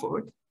Rutgers,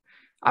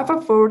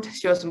 AlphaFold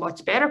shows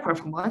much better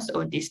performance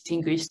on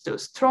distinguish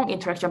those strong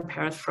interaction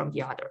pairs from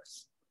the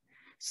others.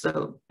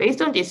 So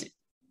based on this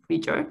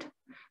result,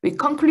 we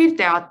conclude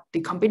that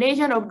the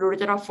combination of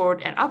Rutgers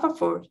and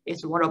AlphaFold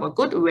is one of a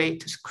good way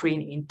to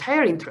screen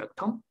entire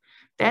interactome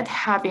that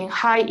having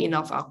high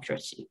enough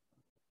accuracy.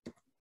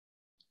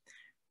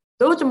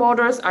 Those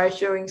models are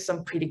showing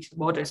some predicted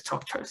model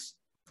structures.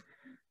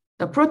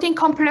 The protein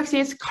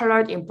complexes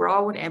colored in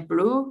brown and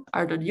blue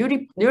are the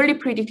newly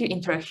predicted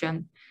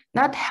interaction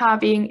not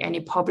having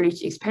any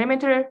published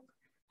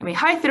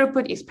high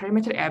throughput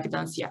experimental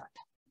evidence yet.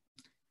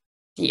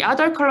 The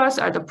other colors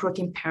are the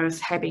protein pairs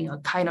having a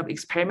kind of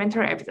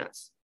experimental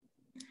evidence.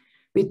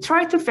 We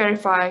try to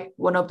verify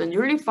one of the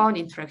newly found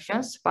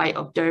interactions by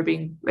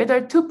observing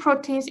whether two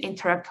proteins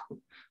interact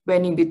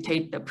when you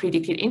mutate the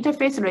predicted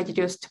interface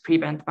residues to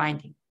prevent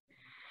binding.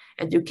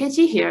 As you can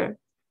see here,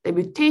 the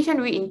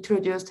mutation we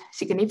introduced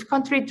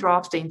significantly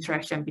drops the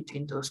interaction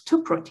between those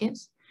two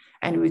proteins,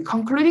 and we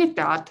concluded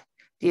that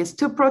these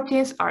two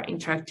proteins are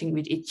interacting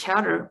with each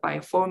other by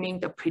forming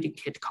the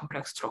predicted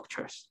complex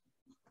structures.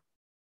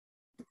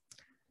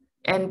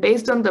 And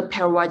based on the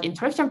pairwise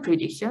interaction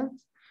prediction,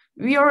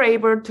 we are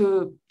able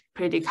to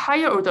predict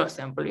higher order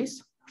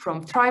assemblies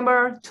from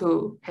trimer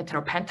to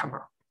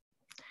heteropentamer.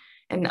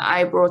 And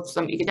I brought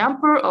some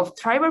example of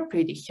trimer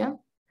prediction,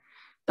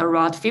 the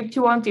ROD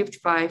 51,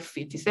 55,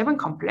 57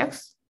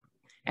 complex.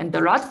 And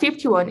the ROD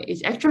 51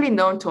 is actually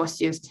known to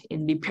assist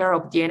in repair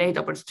of DNA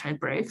double-strand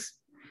breaks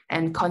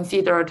and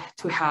considered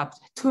to have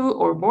two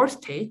or more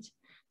states,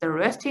 the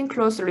resting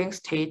closed ring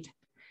state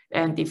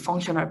and the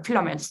functional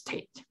filament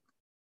state.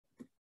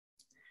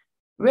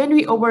 When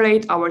we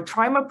overlaid our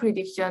trimer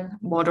prediction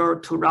model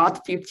to ROD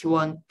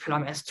 51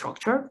 filament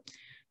structure,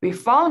 we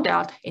found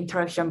that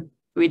interaction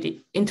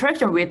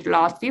with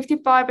ROD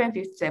 55 and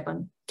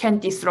 57 can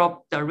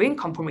disrupt the ring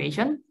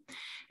conformation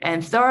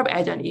and serve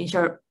as an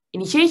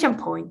initiation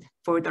point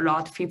for the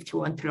ROD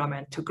 51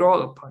 filament to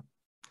grow upon.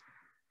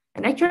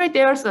 And actually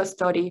there's a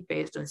study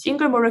based on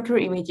single molecular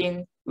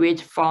imaging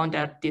which found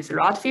that this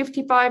ROD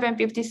 55 and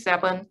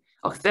 57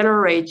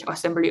 accelerate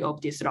assembly of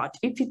this ROD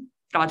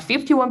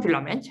 51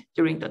 filament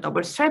during the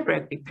double strand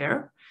break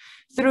repair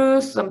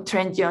through some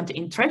transient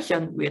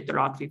interaction with the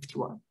ROD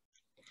 51.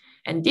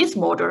 And this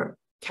model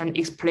can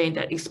explain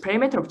that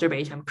experimental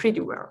observation pretty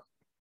well.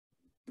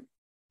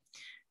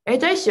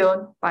 As I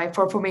shown, by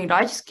performing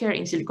large-scale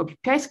in silico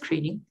PPI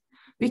screening,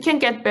 we can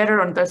get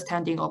better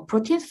understanding of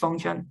protein's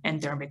function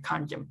and their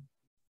mechanism.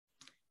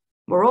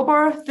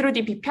 Moreover, through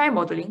the PPI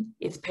modeling,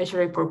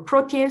 especially for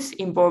proteins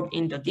involved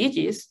in the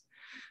disease,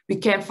 we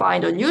can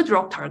find a new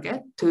drug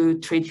target to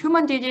treat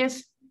human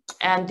disease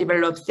and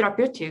develop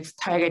therapeutics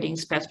targeting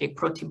specific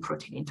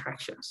protein-protein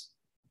interactions.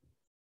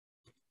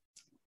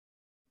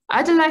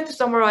 I'd like to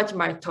summarize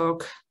my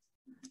talk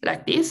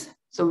like this.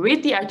 So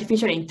with the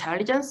artificial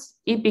intelligence,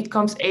 it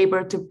becomes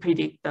able to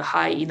predict the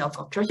high enough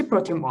accuracy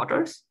protein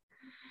models.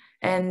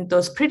 And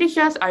those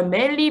predictions are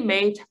mainly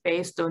made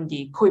based on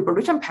the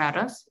coevolution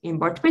patterns in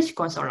multiple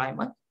sequence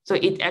alignment. So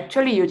it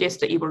actually uses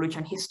the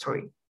evolution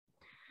history.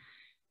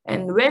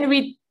 And when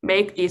we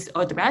make these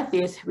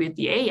advances with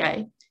the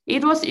AI,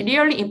 it was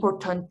really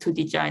important to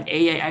design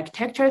AI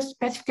architecture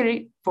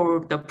specifically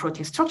for the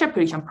protein structure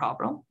prediction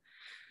problem.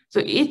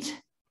 So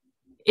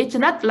it's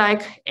not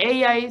like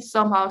AI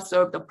somehow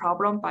solved the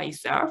problem by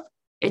itself.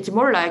 It's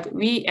more like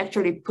we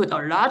actually put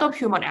a lot of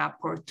human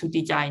effort to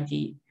design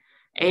the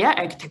AI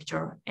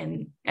architecture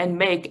and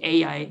make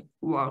AI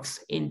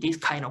works in this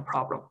kind of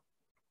problem.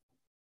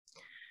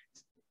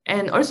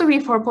 And also we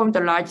performed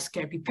the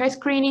large-scale PPI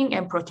screening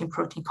and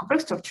protein-protein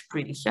complex structure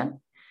prediction.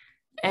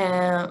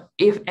 And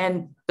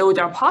those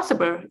are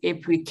possible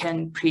if we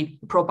can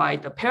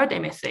provide the paired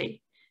MSA,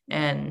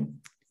 and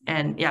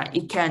yeah,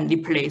 it can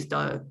replace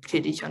the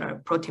traditional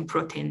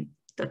protein-protein,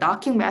 the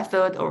docking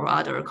method or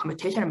other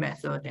computational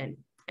method,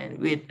 and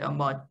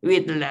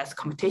with less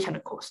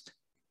computational cost.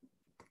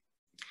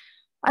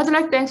 I'd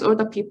like to thank all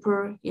the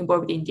people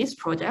involved in this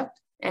project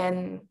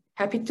and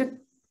happy to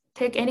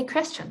take any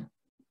question.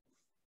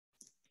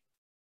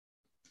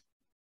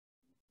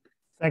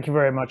 Thank you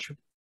very much,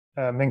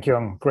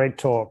 Minkyung. Great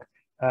talk.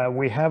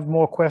 We have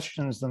more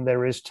questions than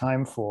there is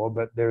time for,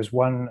 but there's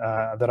one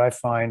that I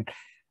find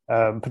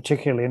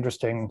particularly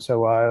interesting,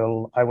 so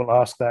I will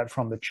ask that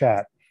from the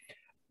chat.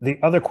 The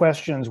other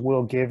questions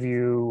will give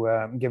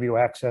you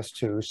access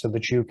to, so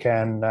that you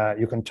can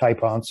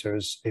type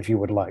answers if you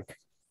would like.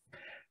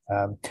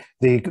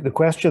 The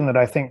question that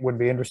I think would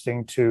be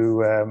interesting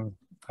to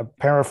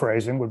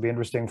paraphrasing would be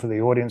interesting for the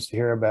audience to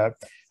hear about: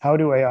 how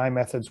do AI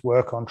methods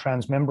work on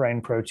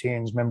transmembrane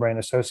proteins,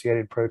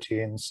 membrane-associated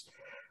proteins,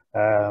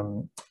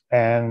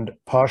 and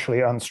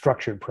partially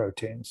unstructured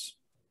proteins?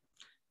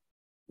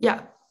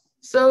 Yeah.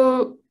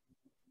 So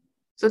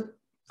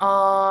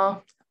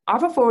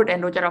AlphaFold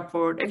and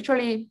RogerAlphaFold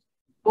actually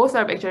both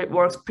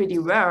works pretty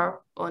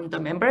well on the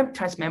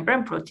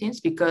transmembrane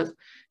proteins, because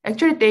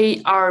actually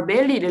they are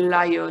mainly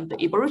rely on the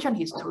evolution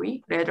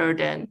history rather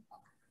than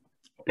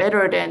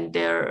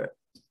their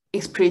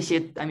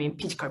explicit,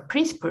 physical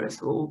principles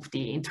of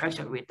the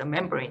interaction with the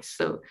membranes.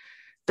 So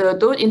the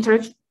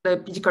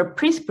physical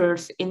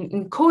principles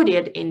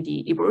encoded in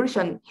the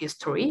evolution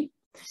history,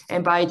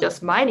 and by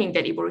just mining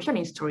that evolution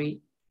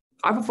history,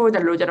 AlphaFold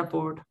and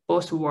RogerAlphaFold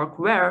both work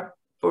well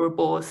for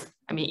both,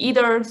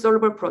 either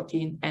soluble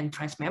protein and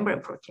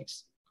transmembrane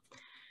proteins.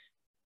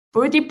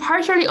 For the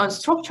partially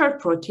unstructured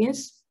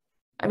proteins,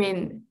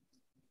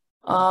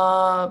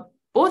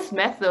 both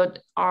methods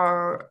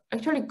are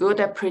actually good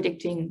at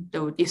predicting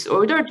the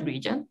disordered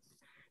region,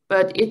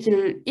 but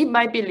it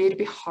might be a little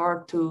bit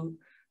hard to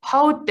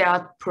how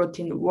that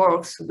protein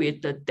works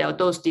with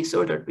those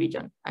disordered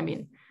region.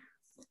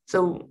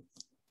 So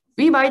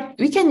we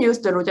can use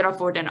the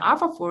RogerAlphaFold and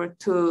AlphaFold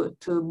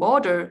to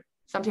model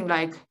something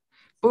like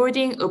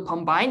folding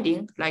upon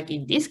binding, like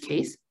in this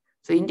case.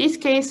 So in this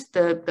case,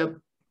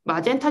 the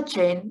magenta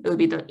chain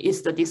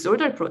is the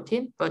disordered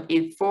protein, but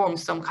it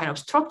forms some kind of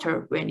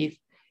structure when it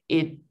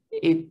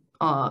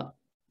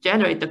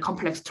generates the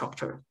complex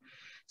structure.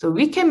 So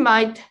we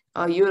might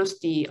use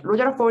the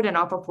RogerAlphaFold and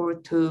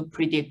AlphaFold to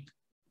predict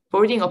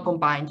folding upon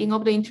binding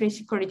of the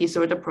intrinsically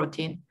disordered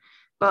protein.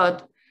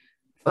 But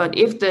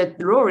if the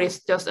law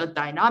is just a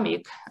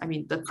dynamic,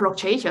 the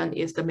fluctuation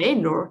is the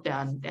main law,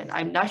 then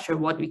I'm not sure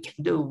what we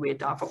can do with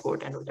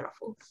AlphaFold and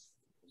RogerAlphaFold.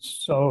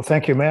 So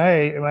thank you.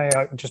 May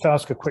I just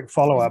ask a quick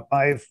follow-up?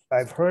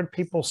 I've heard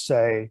people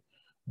say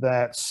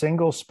that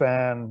single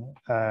span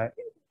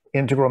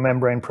integral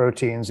membrane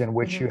proteins in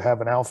which you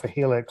have an alpha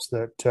helix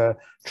that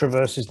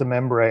traverses the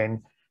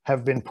membrane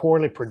have been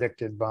poorly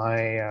predicted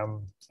by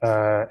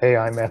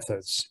AI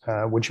methods.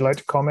 Would you like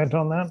to comment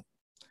on that?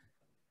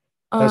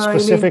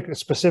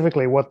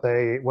 Specifically, what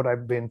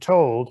I've been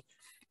told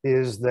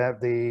is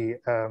that the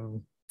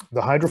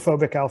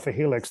hydrophobic alpha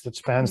helix that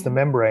spans the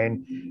membrane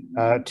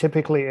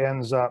typically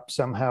ends up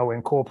somehow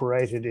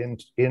incorporated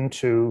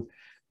into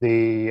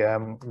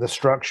the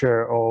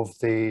structure of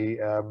the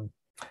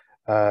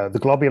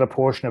globular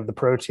portion of the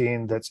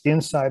protein that's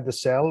inside the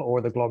cell,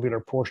 or the globular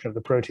portion of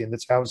the protein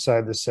that's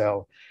outside the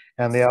cell.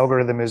 And the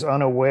algorithm is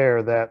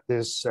unaware that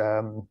this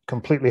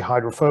completely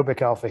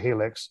hydrophobic alpha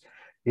helix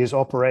is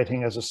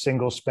operating as a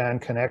single span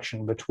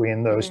connection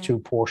between those two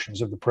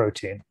portions of the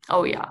protein.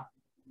 Oh, yeah.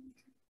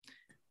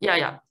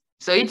 Yeah.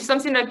 So it's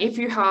something like if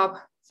you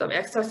have some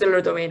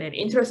extracellular domain and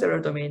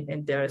intracellular domain,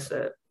 and there's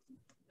a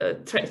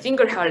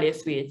single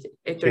helix which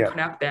actually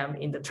connect them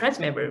in the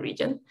transmembrane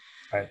region.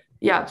 Right.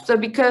 Yeah, so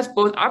because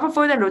both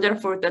AlphaFold and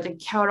RogerAlphaFold doesn't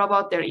care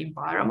about their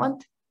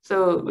environment,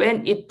 so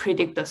when it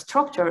predicts the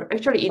structure,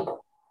 actually it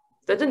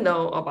doesn't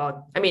know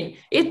about,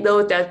 it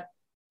knows that,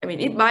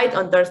 it might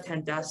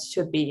understand that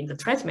should be in the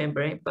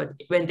transmembrane, but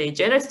when they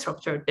generate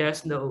structure,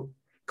 there's no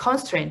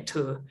constraint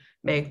to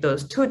make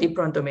those two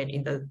different domains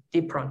in the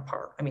different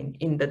part,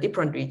 in the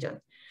different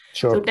region.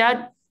 Sure. So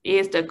that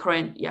is the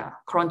current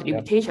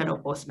limitation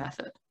of both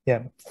methods.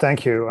 Yeah,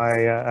 thank you.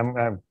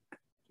 I'm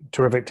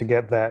terrific to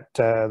get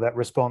that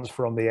response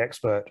from the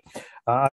expert.